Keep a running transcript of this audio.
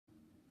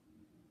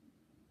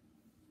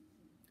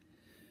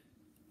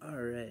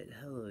Alright,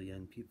 hello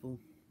young people.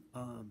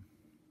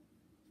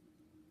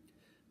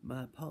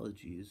 My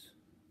apologies.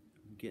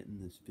 I'm getting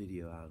this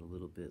video out a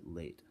little bit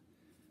late.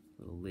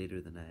 A little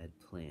later than I had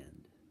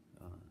planned.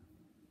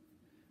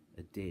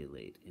 A day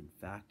late. In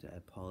fact, I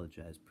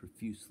apologize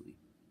profusely.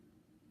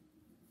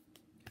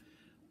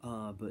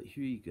 But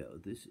here you go.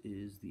 This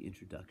is the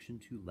introduction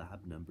to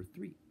lab number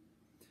 3.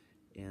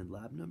 And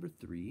lab number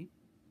 3,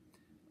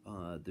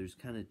 there's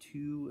kind of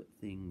two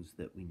things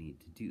that we need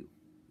to do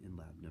in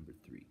lab number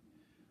 3.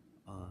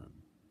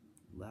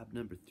 Lab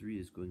number 3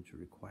 is going to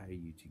require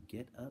you to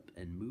get up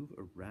and move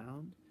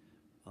around,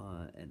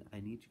 and I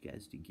need you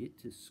guys to get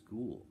to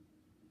school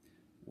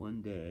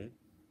one day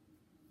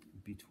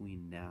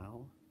between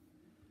now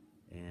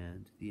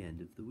and the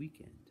end of the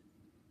weekend.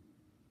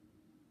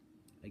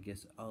 I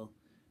guess I'll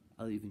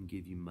even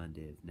give you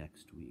Monday of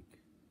next week,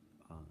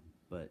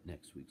 but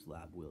next week's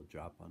lab will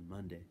drop on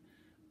Monday.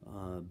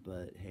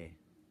 But hey,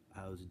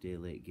 I was a day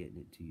late getting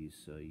it to you,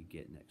 so you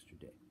get an extra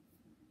day.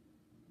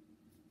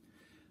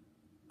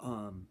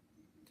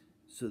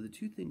 So the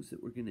two things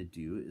that we're going to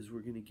do is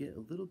we're going to get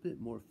a little bit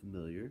more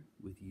familiar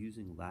with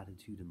using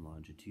latitude and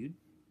longitude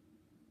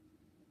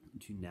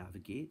to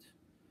navigate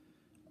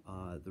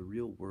the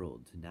real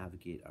world, to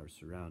navigate our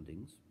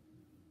surroundings.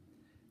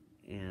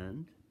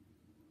 And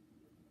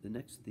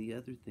the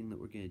other thing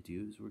that we're going to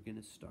do is we're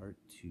going to start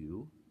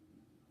to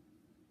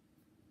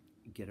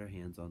get our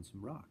hands on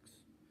some rocks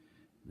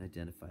and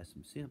identify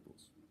some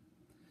samples.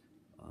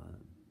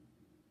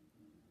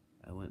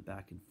 I went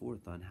back and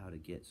forth on how to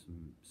get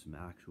some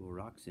actual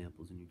rock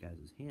samples in your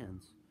guys'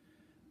 hands,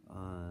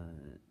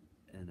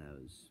 and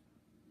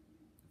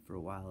for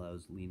a while I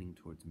was leaning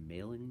towards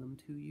mailing them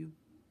to you,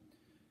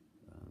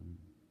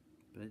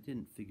 but I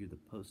didn't figure the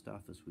post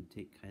office would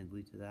take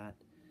kindly to that,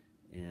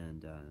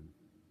 and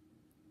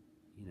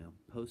you know,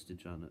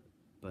 postage on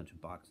a bunch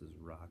of boxes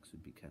of rocks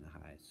would be kind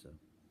of high,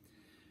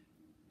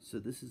 so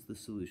this is the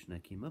solution I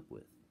came up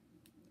with.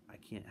 I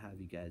can't have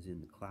you guys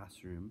in the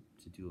classroom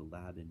to do a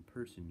lab in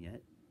person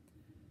yet,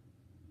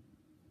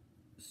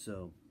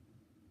 so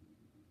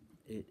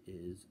it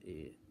is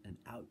an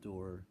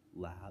outdoor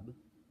lab,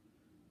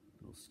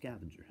 little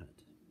scavenger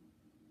hunt.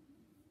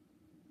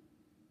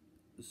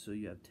 So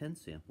you have 10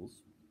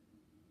 samples,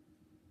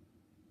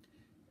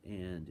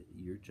 and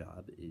your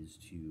job is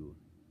to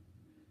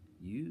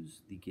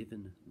use the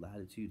given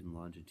latitude and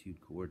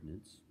longitude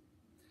coordinates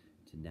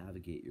to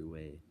navigate your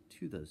way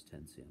to those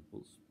 10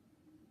 samples.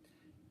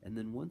 And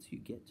then once you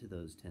get to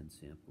those 10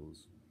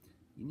 samples,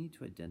 you need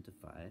to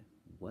identify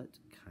what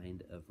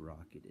kind of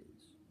rock it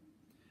is.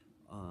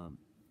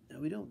 Now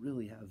we don't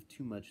really have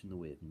too much in the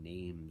way of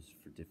names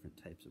for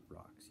different types of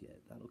rocks yet.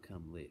 That'll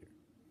come later.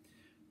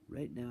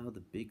 Right now,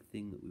 the big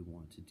thing that we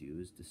want to do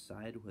is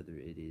decide whether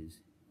it is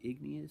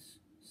igneous,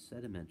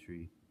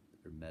 sedimentary,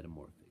 or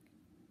metamorphic.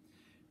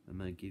 I'm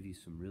going to give you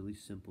some really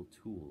simple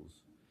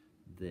tools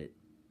that,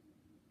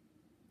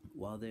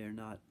 while they are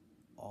not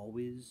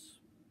always,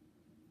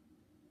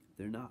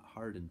 they're not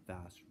hard and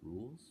fast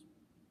rules,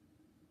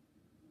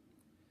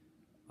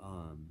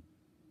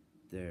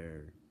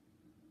 they're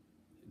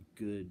a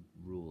good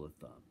rule of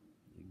thumb,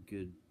 a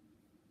good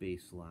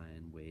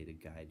baseline way to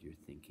guide your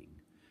thinking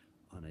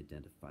on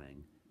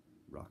identifying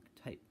rock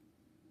type.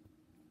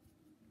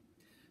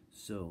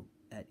 So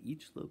at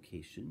each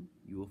location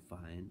you will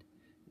find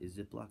a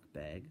Ziploc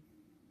bag.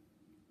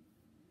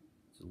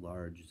 It's a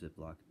large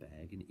Ziploc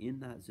bag, and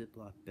in that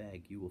Ziploc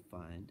bag you will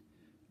find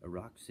a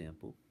rock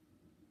sample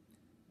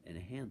and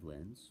a hand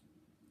lens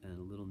and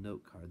a little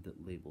note card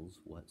that labels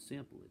what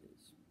sample it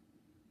is.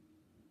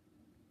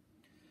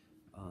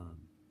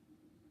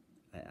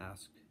 I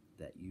ask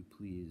that you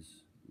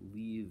please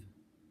leave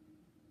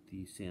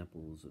the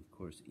samples, of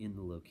course, in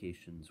the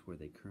locations where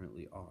they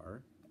currently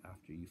are.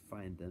 After you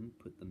find them,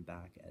 put them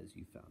back as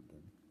you found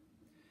them.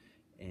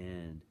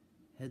 And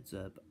heads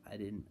up, I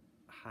didn't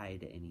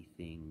hide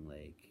anything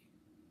like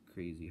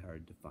crazy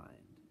hard to find.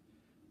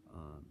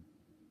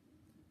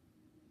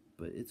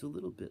 But it's a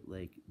little bit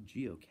like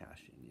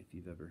geocaching, if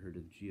you've ever heard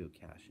of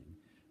geocaching.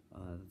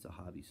 That's a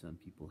hobby some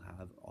people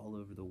have all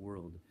over the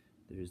world.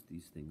 There's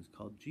these things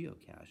called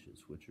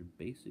geocaches, which are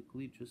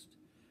basically just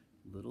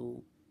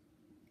little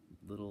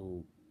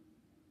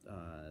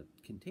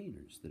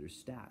containers that are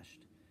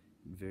stashed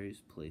in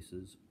various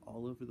places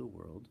all over the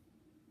world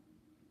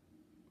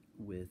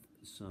with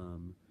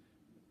some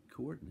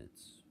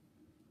coordinates,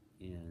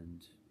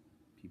 and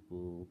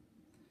people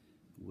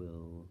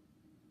will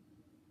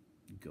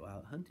go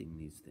out hunting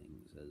these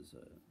things as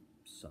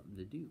something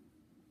to do.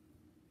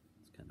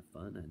 It's kind of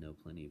fun. I know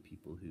plenty of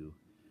people who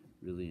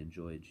really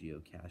enjoy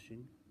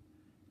geocaching.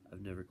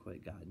 I've never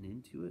quite gotten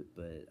into it,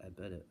 but I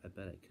bet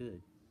I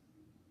could.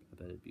 I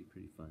bet it'd be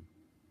pretty fun.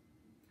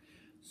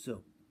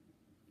 So,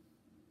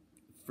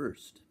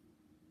 first,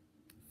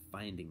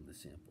 finding the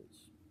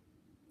samples,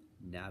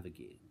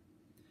 navigating.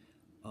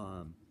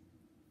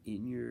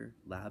 In your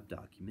lab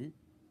document,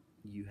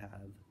 you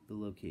have the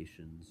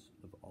locations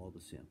of all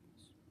the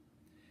samples.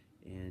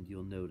 And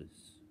you'll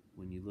notice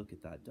when you look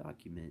at that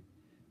document,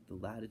 the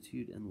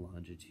latitude and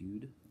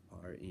longitude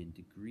are in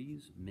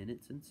degrees,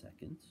 minutes, and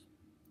seconds,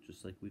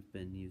 just like we've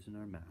been using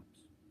our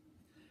maps.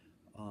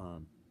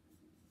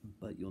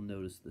 But you'll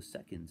notice the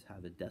seconds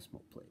have a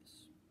decimal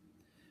place.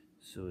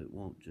 So it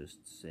won't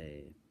just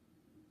say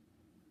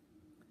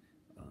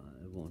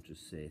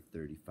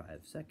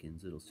 35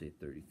 seconds, it'll say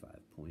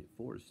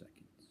 35.4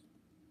 seconds.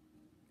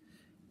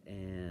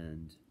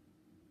 And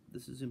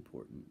this is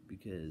important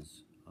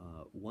because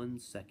 1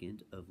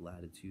 second of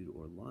latitude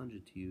or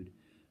longitude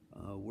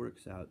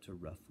works out to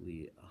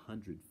roughly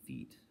 100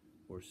 feet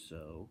or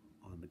so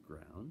on the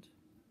ground.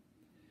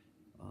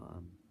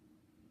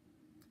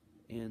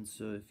 And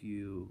so if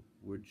you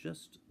were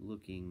just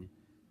looking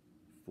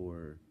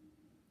for,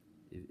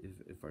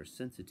 if our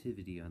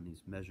sensitivity on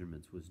these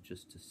measurements was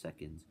just to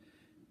seconds,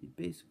 you'd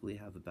basically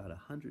have about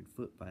 100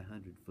 foot by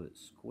 100 foot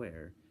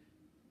square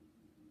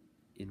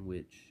in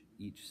which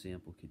each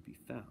sample could be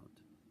found.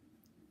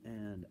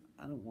 And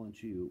I don't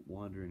want you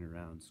wandering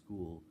around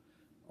school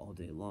all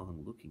day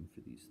long looking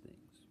for these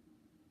things.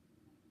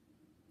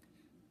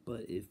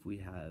 But if we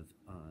have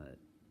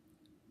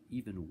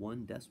even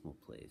 1 decimal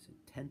place in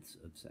tenths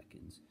of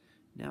seconds,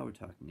 now we're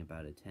talking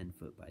about a 10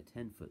 foot by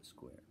 10 foot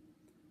square.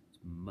 It's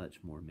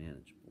much more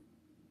manageable.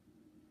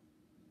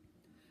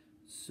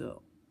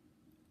 So,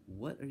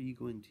 what are you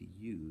going to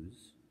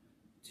use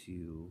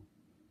to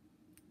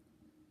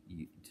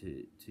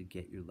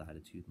get your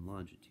latitude and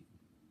longitude?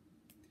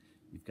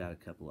 You've got a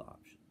couple of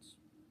options.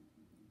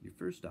 Your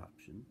first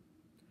option,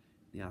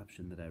 the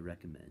option that I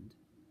recommend,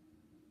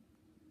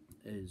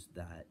 is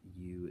that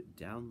you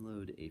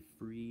download a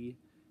free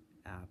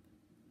app,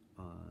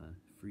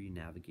 free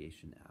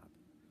navigation app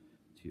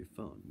to your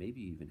phone. Maybe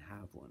you even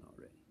have one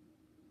already.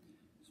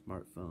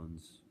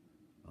 Smartphones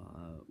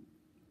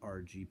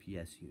are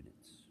GPS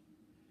units,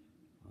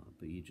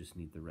 but you just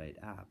need the right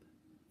app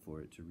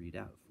for it to read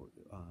out for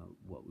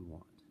what we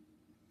want.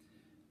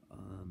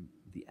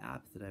 The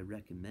app that I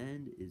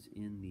recommend is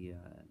in the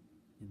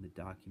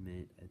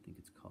document. I think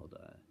it's called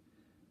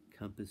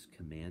Compass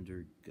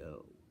Commander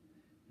Go,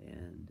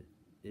 and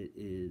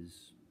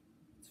it's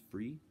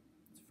free.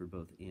 It's for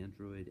both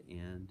Android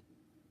and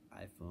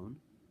iPhone.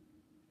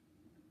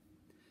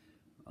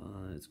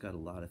 It's got a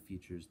lot of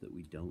features that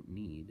we don't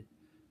need,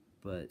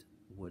 but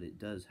what it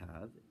does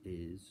have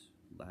is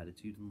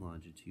latitude and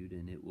longitude,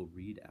 and it will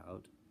read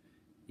out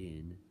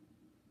in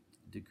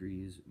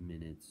degrees,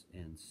 minutes,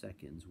 and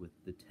seconds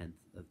with the 10th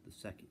of the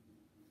second.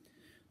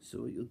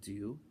 So what you'll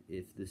do,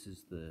 if this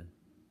is the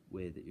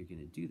way that you're going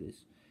to do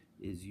this,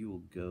 is you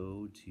will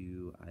go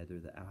to either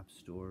the App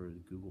Store or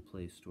the Google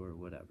Play Store or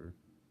whatever,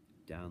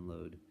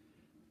 download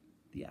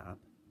the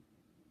app,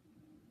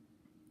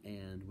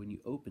 and when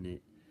you open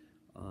it,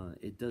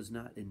 it does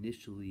not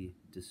initially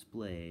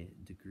display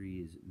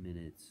degrees,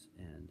 minutes,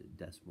 and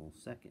decimal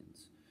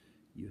seconds.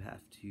 You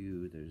have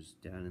to, there's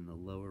down in the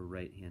lower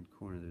right hand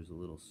corner, there's a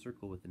little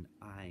circle with an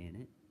I in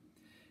it,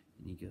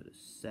 and you go to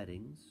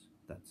settings.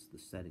 That's the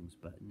settings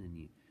button, and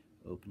you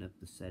open up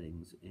the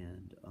settings,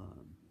 and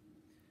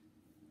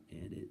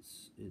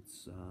it's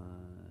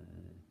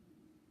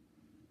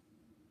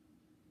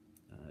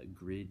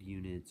grid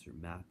units or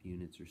map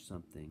units or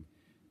something.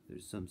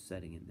 There's some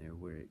setting in there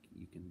where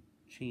you can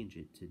change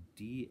it to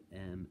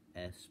DMS.X.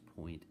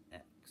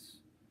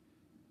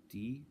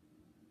 DMS.X,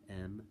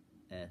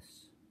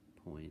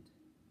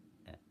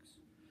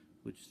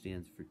 which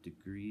stands for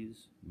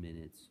degrees,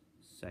 minutes,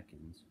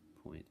 seconds.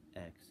 Point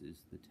X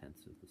is the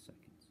tenths of the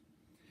seconds.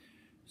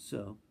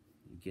 So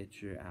you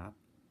get your app,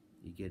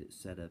 you get it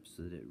set up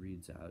so that it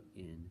reads out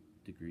in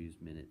degrees,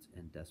 minutes,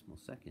 and decimal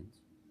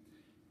seconds,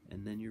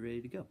 and then you're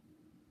ready to go.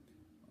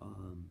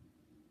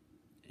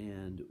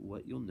 And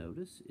what you'll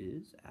notice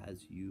is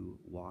as you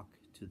walk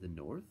to the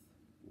north,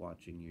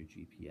 watching your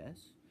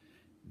GPS,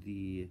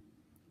 the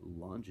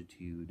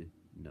longitude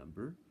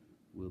number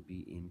will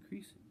be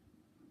increasing,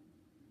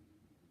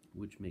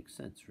 which makes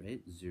sense,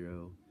 right?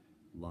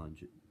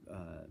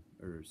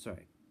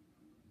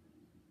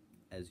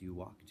 As you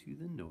walk to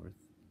the north,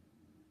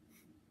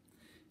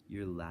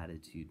 your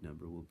latitude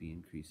number will be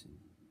increasing,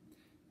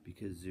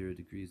 because 0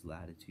 degrees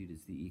latitude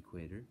is the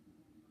equator,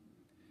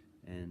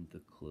 and the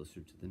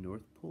closer to the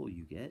North Pole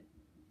you get,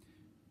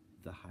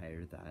 the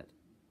higher that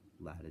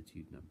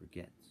latitude number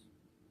gets.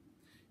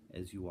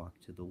 As you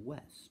walk to the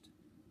west,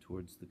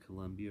 towards the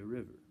Columbia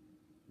River,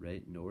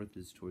 right? North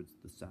is towards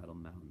the Saddle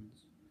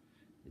Mountains.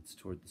 It's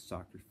toward the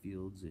soccer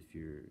fields if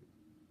you're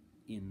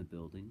in the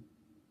building.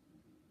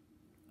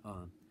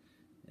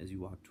 As you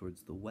walk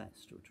towards the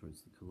west or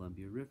towards the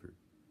Columbia River,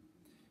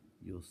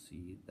 you'll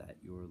see that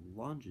your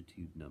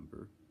longitude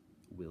number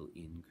will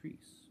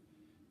increase,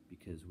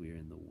 because we are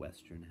in the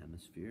western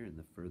hemisphere, and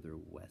the further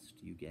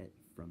west you get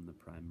from the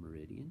prime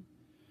meridian,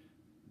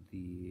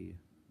 the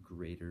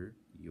greater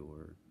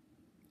your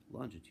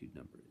longitude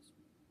number is.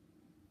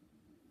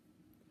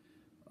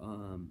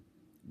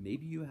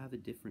 Maybe you have a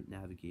different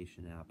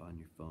navigation app on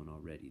your phone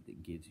already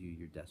that gives you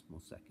your decimal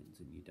seconds,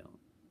 and you don't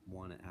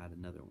want to add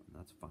another one.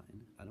 That's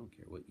fine. I don't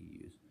care what you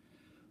use.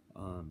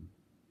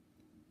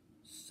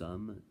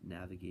 Some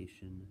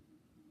navigation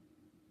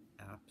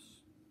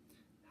apps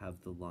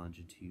have the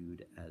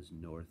longitude as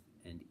north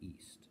and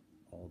east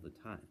all the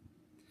time.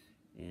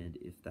 And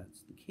if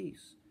that's the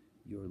case,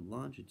 your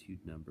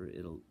longitude number,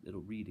 it'll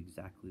read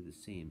exactly the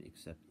same,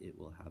 except it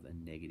will have a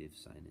negative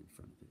sign in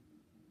front of it,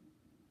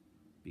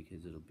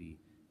 because it'll be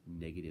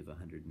negative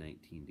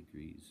 119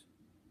 degrees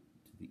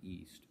to the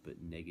east,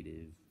 but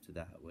negative to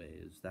that way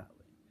is that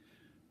way.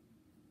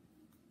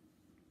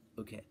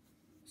 Okay,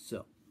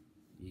 so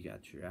you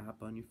got your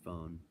app on your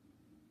phone,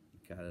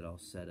 you got it all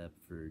set up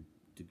for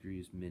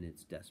degrees,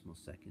 minutes, decimal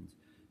seconds,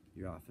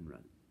 you're off and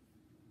running.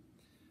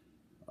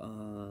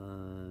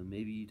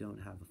 Maybe you don't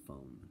have a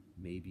phone.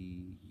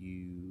 Maybe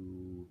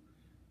you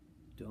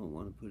don't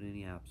want to put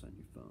any apps on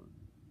your phone.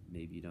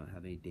 Maybe you don't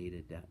have any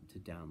data to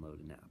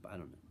download an app. I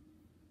don't know.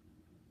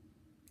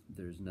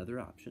 There's another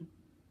option.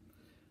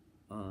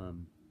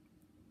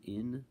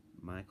 In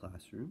my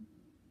classroom,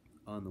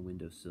 on the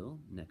windowsill,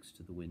 next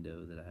to the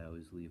window that I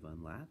always leave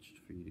unlatched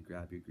for you to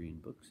grab your green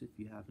books if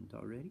you haven't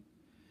already,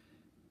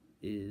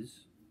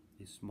 is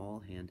a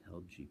small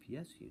handheld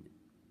GPS unit.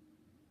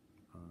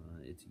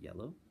 It's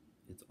yellow.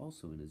 It's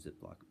also in a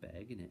Ziploc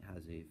bag, and it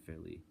has a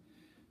fairly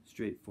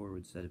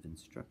straightforward set of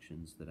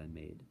instructions that I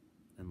made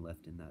and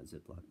left in that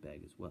Ziploc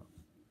bag as well.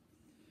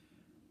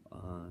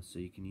 So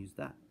you can use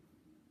that.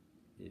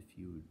 If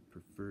you would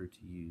prefer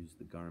to use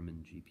the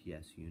Garmin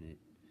GPS unit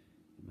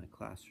in my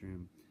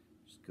classroom,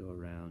 just go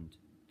around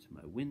to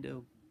my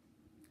window,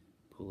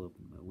 pull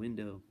open my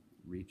window,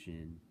 reach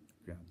in,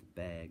 grab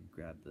the bag,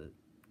 grab the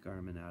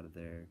Garmin out of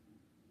there,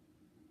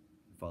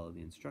 follow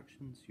the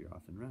instructions, you're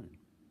off and running.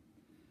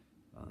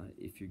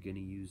 If you're going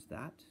to use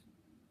that,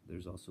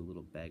 there's also a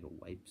little bag of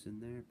wipes in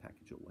there,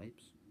 package of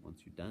wipes.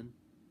 Once you're done,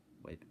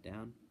 wipe it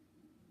down,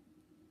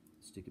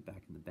 stick it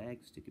back in the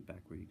bag, stick it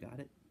back where you got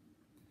it,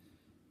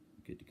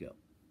 good to go.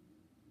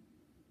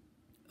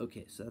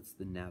 Okay, so that's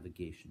the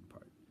navigation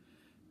part.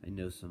 I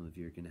know some of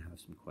you are going to have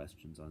some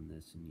questions on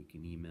this, and you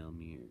can email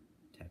me or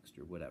text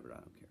or whatever,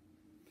 I don't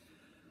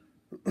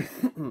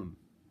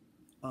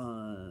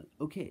care.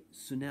 Okay,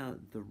 so now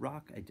the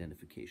rock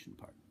identification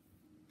part.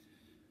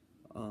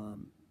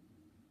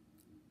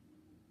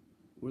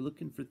 We're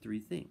looking for three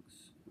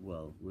things.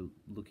 Well, we're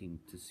looking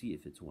to see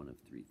if it's one of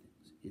three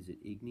things. Is it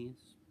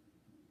igneous?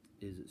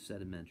 Is it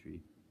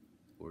sedimentary?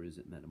 Or is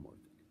it metamorphic?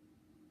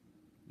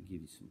 We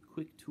give you some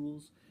quick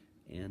tools,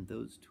 and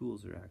those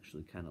tools are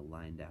actually kind of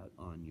lined out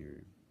on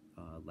your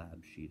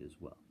lab sheet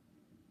as well.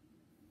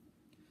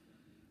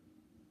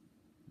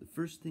 The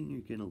first thing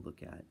you're going to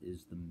look at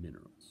is the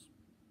minerals.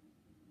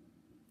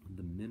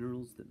 The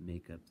minerals that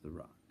make up the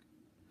rock.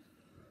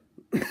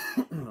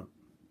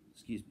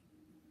 Excuse me.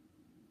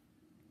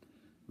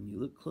 When you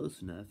look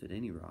close enough at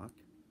any rock,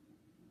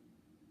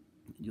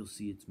 you'll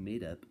see it's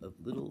made up of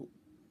little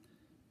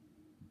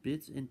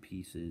bits and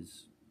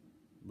pieces,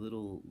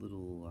 little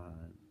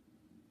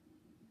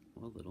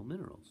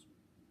minerals.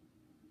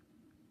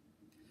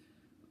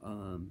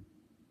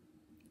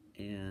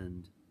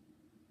 And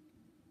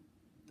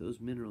those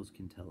minerals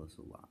can tell us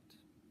a lot.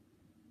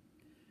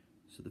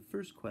 So the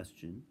first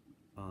question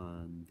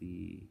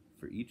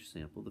for each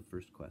sample, the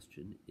first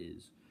question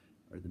is,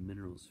 are the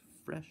minerals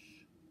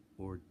fresh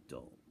or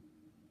dull?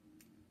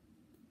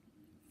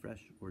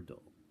 Fresh or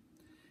dull?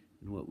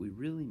 And what we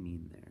really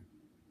mean there,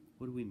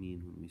 what do we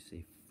mean when we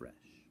say fresh?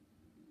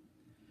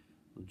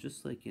 Well,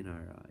 just like in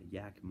our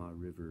Yakima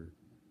River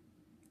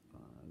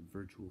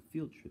virtual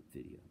field trip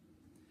video,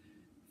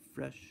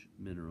 fresh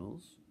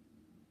minerals,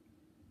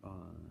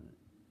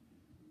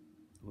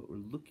 what we're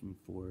looking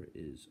for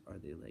is, are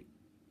they like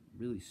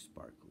really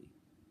sparkly?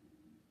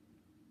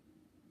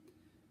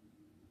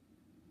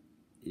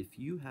 If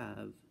you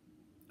have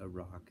a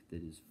rock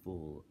that is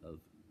full of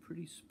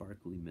pretty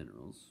sparkly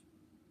minerals,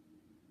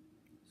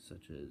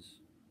 such as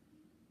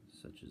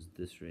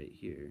this right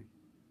here,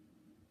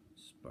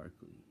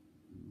 sparkly.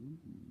 Ooh.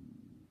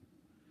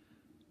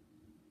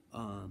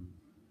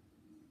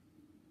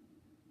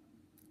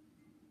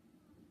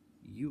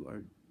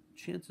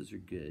 Chances are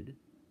good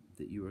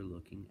that you are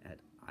looking at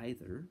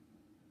either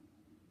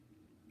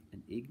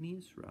an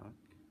igneous rock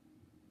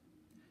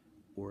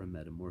or a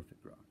metamorphic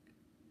rock.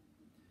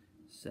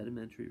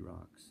 Sedimentary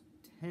rocks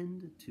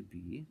tend to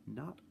be,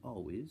 not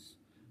always,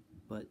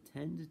 but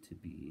tend to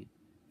be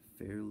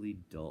fairly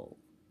dull.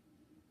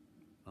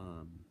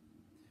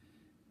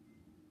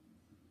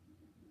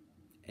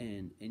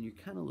 And you're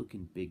kind of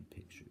looking big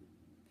picture.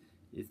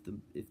 If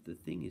the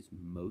thing is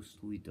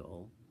mostly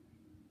dull,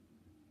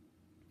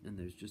 and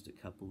there's just a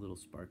couple little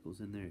sparkles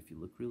in there, if you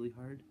look really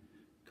hard,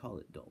 call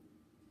it dull.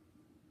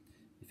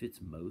 If it's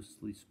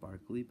mostly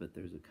sparkly, but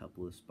there's a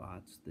couple of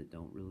spots that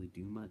don't really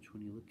do much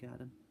when you look at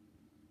them,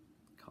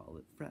 call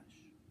it fresh.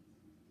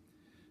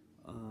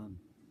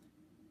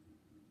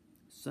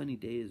 Sunny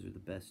days are the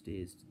best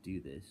days to do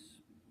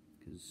this,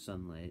 because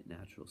sunlight,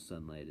 natural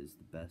sunlight, is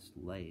the best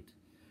light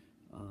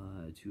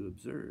to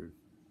observe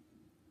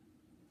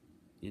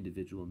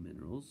individual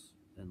minerals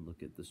and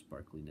look at the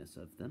sparkliness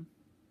of them.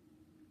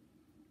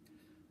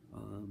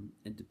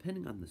 And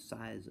depending on the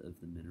size of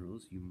the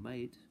minerals, you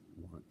might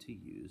want to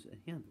use a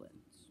hand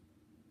lens.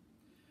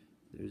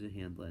 here's a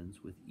hand lens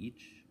with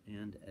each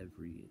and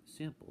every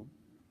sample.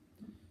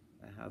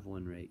 I have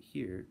one right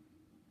here.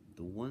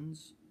 The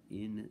ones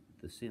in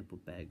the sample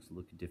bags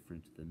look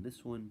different than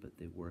this one, but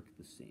they work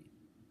the same.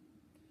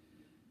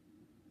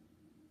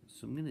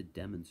 So I'm going to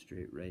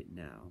demonstrate right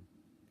now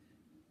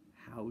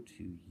how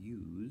to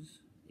use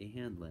a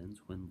hand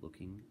lens when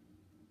looking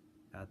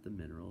at the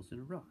minerals in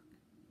a rock.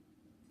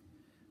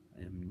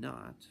 I am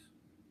not,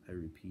 I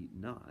repeat,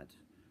 not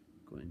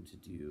going to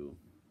do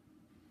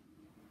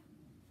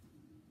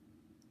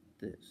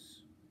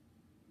this.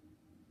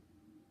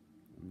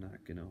 I'm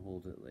not going to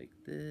hold it like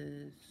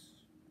this.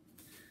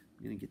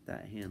 I'm going to get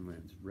that hand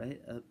lens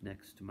right up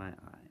next to my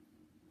eye.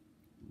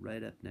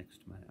 Right up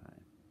next to my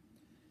eye.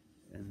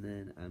 And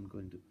then I'm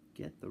going to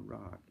get the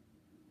rock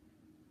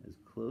as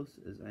close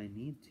as I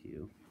need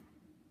to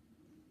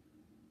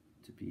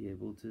be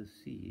able to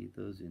see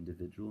those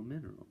individual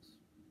minerals.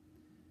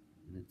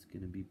 And it's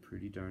going to be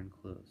pretty darn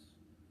close.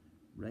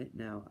 Right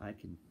now I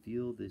can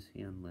feel this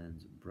hand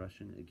lens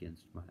brushing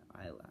against my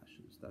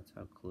eyelashes. That's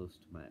how close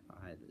to my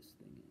eye this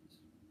thing is.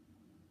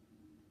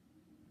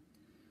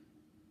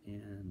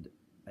 And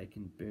I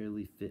can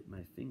barely fit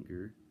my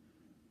finger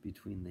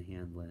between the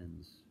hand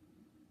lens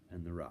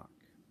and the rock.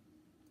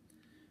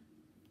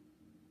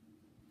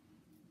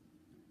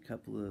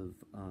 Couple of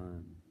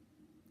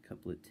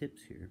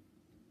tips here.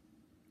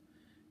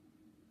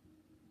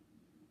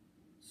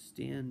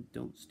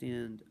 Don't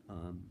stand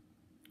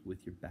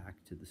with your back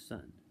to the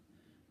sun,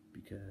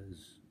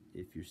 because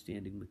if you're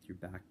standing with your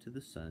back to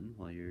the sun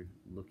while you're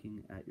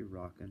looking at your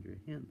rock under a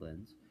hand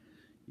lens,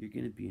 you're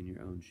going to be in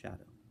your own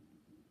shadow.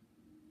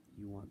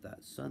 You want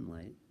that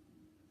sunlight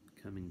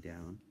coming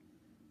down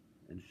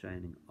and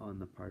shining on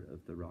the part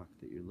of the rock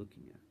that you're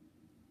looking at.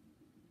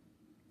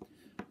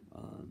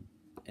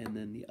 And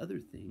then the other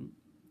thing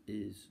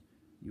is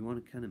you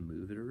want to kind of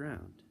move it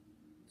around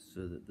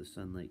so that the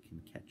sunlight can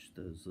catch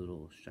those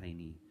little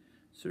shiny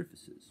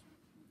surfaces.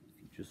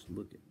 If you just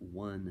look at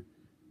one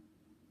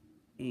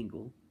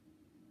angle,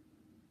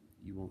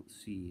 you won't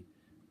see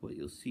what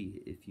you'll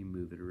see if you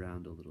move it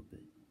around a little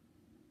bit.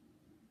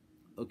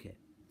 Okay,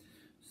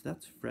 so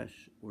that's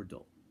fresh or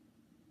dull.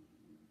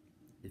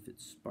 If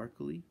it's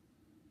sparkly,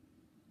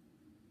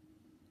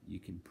 you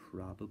can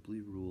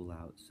probably rule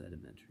out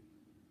sedimentary.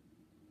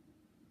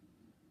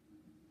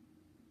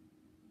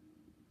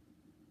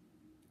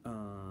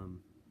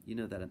 You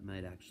know that it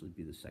might actually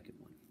be the second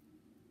one.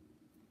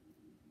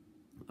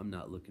 I'm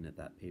not looking at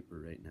that paper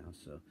right now,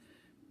 so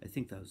I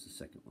think that was the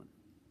second one.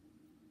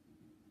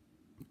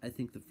 I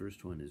think the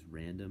first one is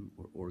random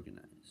or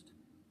organized.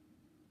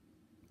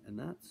 And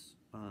that's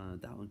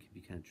that one can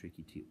be kind of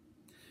tricky too.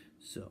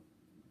 So,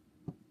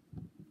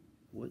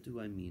 what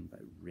do I mean by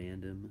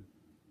random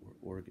or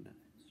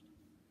organized?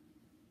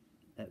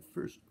 At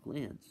first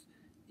glance,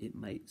 it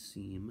might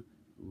seem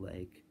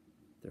like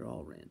they're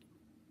all random.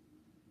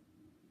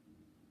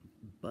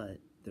 But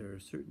there are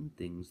certain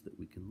things that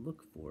we can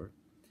look for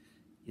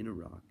in a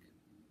rock,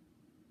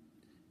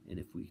 and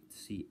if we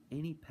see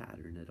any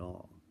pattern at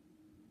all,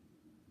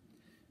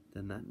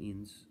 then that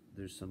means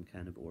there's some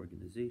kind of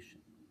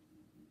organization.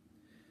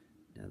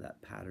 Now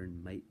that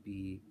pattern might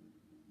be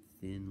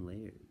thin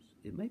layers.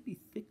 It might be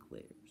thick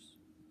layers.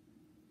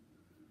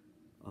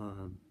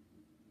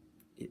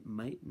 It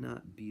might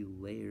not be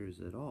layers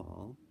at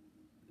all,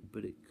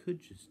 but it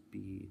could just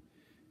be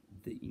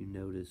that you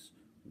notice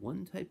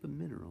one type of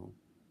mineral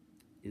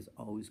is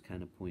always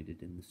kind of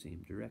pointed in the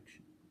same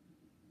direction.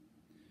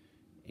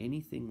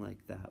 Anything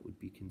like that would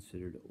be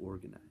considered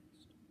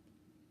organized.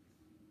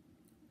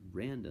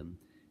 Random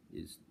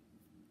is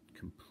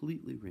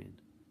completely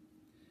random.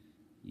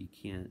 You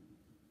can't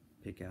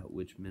pick out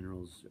which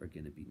minerals are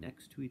going to be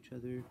next to each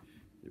other.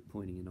 They're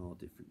pointing in all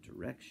different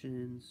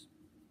directions.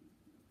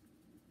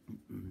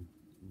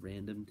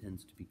 Random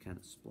tends to be kind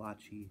of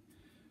splotchy.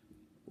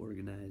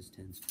 Organized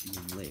tends to be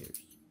in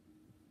layers.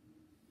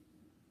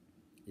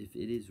 If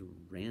it is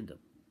random,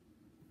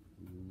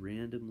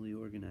 randomly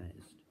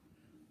organized,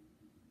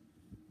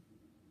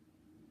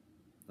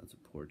 that's a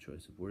poor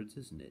choice of words,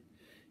 isn't it?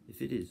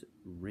 If it is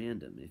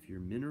random, if your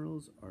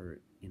minerals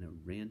are in a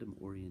random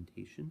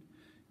orientation,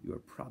 you are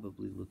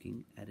probably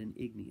looking at an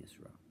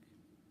igneous rock,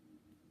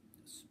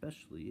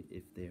 especially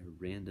if they are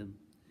random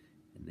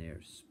and they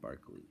are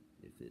sparkly.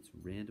 If it's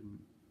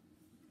random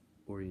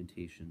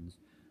orientations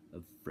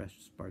of fresh,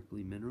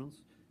 sparkly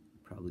minerals, you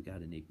probably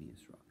got an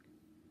igneous rock.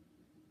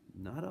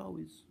 Not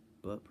always,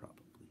 but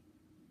probably.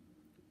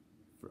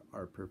 For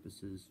our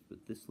purposes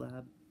with this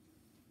lab,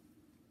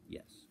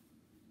 yes.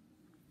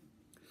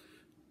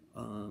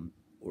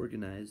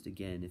 Organized,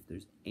 again, if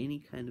there's any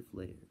kind of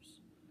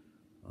layers,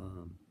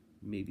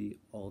 maybe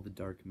all the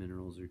dark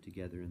minerals are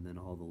together and then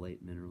all the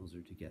light minerals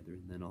are together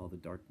and then all the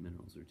dark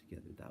minerals are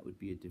together, that would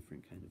be a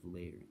different kind of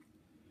layering.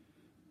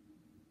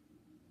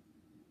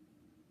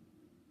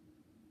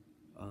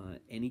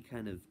 Any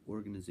kind of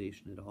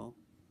organization at all,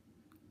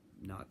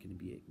 not going to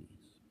be igneous.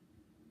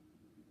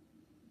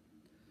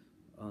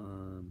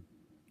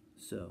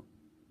 So,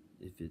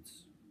 if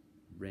it's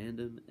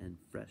random and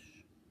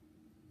fresh,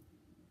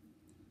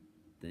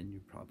 then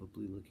you're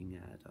probably looking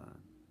at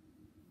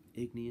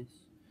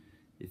igneous.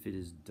 If it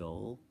is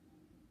dull,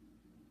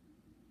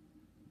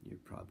 you're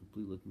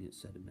probably looking at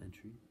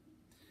sedimentary.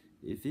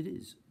 If it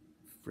is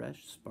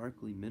fresh,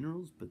 sparkly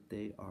minerals, but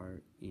they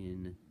are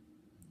in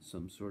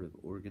some sort of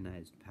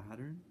organized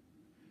pattern,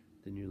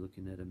 then you're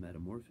looking at a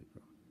metamorphic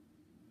rock.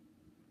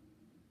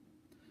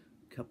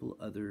 Couple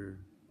other,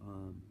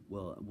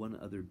 one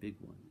other big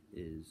one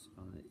is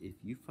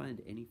if you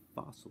find any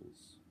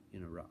fossils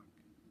in a rock,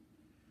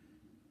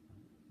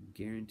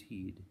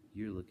 guaranteed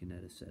you're looking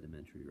at a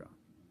sedimentary rock.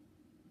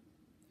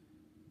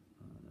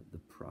 The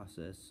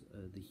process,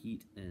 the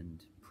heat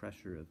and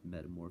pressure of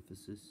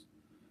metamorphosis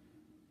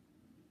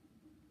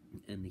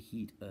and the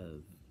heat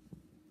of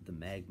the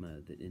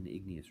magma that an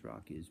igneous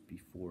rock is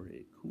before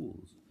it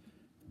cools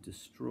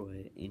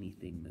destroy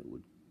anything that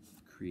would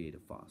create a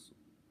fossil.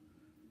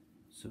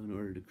 So in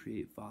order to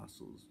create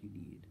fossils, you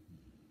need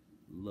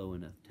low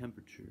enough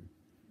temperature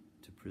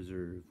to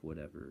preserve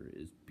whatever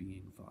is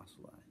being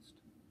fossilized.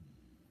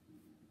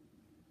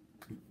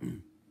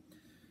 Let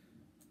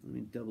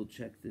me double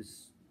check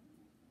this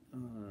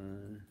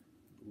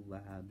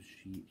lab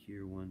sheet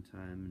here one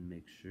time and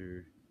make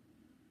sure.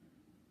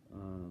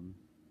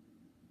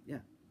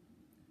 Yeah,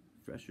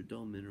 fresh or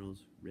dull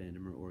minerals,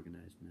 random or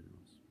organized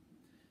minerals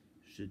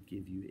should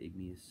give you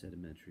igneous,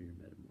 sedimentary, or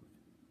metamorphic.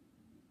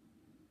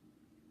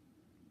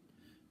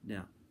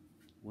 Now,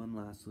 one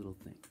last little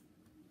thing.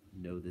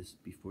 Know this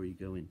before you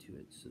go into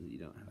it so that you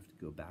don't have to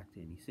go back to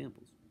any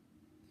samples.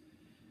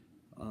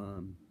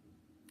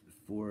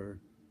 For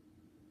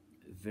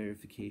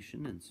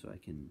verification, and so I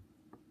can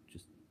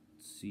just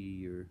see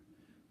your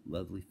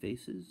lovely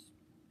faces,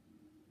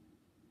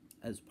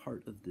 as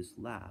part of this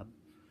lab,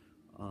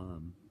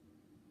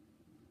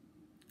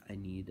 I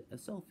need a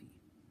selfie.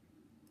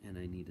 And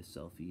I need a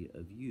selfie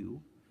of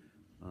you.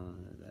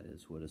 That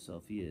is what a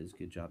selfie is.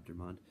 Good job,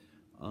 Dermond.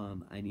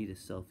 I need a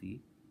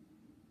selfie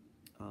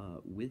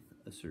with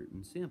a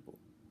certain sample.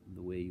 And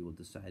the way you will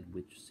decide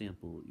which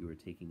sample you are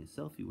taking a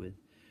selfie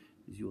with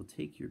is you will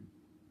take your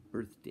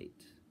birth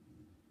date,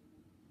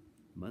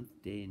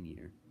 month, day, and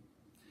year,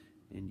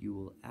 and you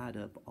will add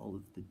up all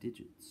of the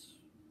digits.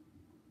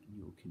 And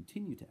you will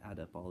continue to add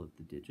up all of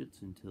the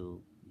digits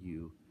until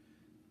you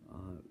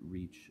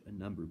reach a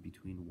number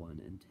between 1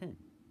 and 10.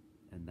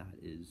 And that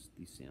is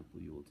the sample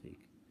you will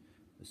take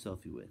a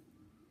selfie with.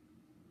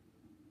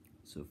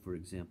 So for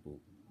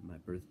example, my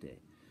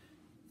birthday,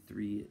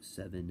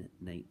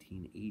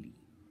 3/7/1980.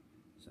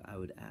 So I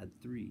would add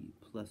 3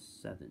 plus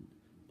 7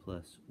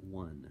 plus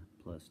 1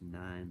 plus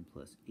 9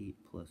 plus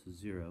 8 plus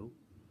 0,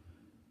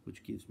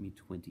 which gives me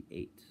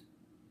 28.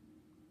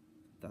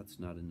 That's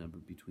not a number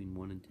between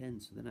 1 and 10,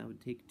 so then I would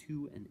take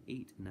 2 and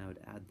 8 and I would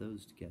add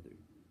those together.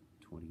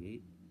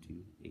 28,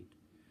 2, 8.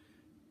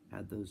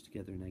 Add those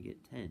together and I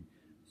get 10.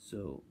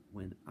 So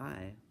when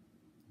I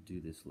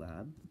do this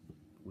lab,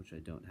 which I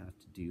don't have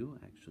to do,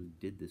 I actually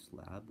did this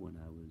lab when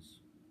I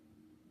was,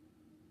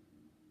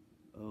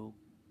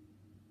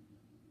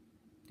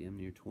 damn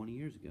near 20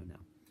 years ago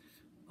now.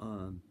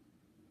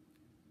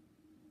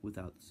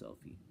 Without the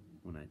selfie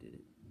when I did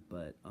it.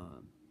 But,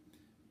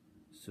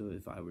 so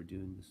if I were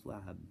doing this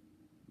lab,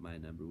 my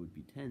number would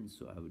be 10,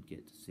 so I would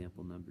get to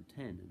sample number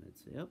 10, and I'd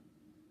say, oh,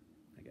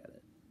 I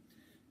gotta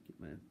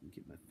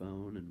get my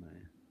phone and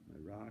my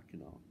rock,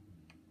 and I'll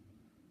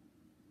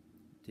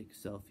take a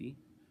selfie.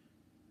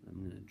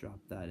 I'm gonna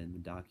drop that in the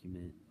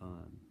document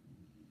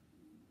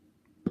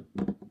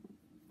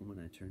when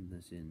I turn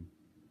this in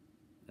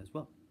as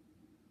well.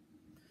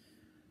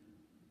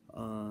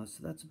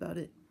 So that's about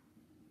it.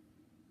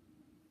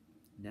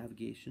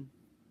 Navigation,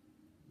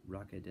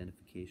 rock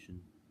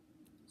identification,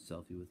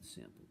 selfie with a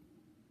sample.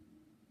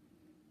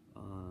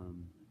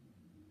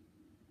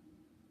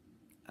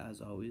 As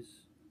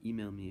always,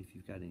 email me if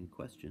you've got any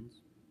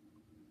questions.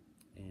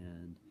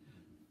 And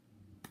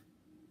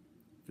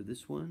for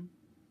this one,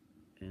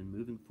 and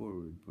moving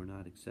forward, we're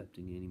not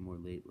accepting any more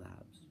late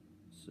labs.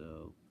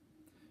 So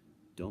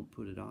don't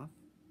put it off.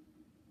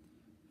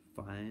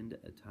 Find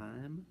a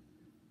time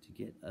to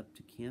get up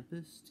to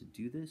campus to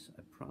do this.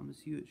 I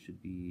promise you, it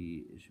should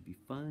be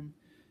fun.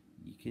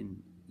 You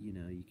can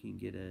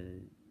get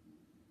a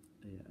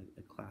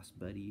class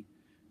buddy,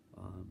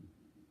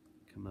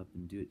 come up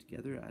and do it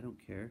together. I don't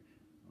care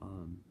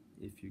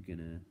if you're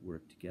gonna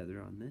work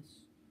together on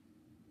this.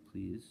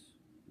 Please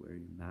wear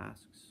your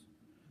masks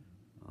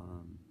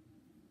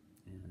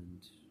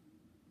and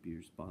be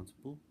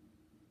responsible.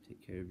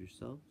 Take care of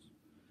yourselves,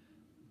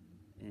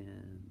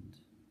 and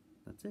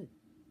that's it.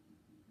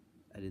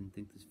 I didn't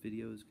think this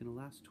video was going to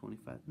last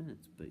 25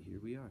 minutes, but here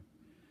we are.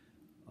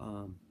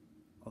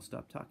 I'll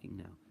stop talking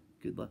now.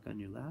 Good luck on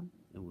your lab,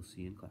 and we'll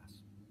see you in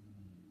class.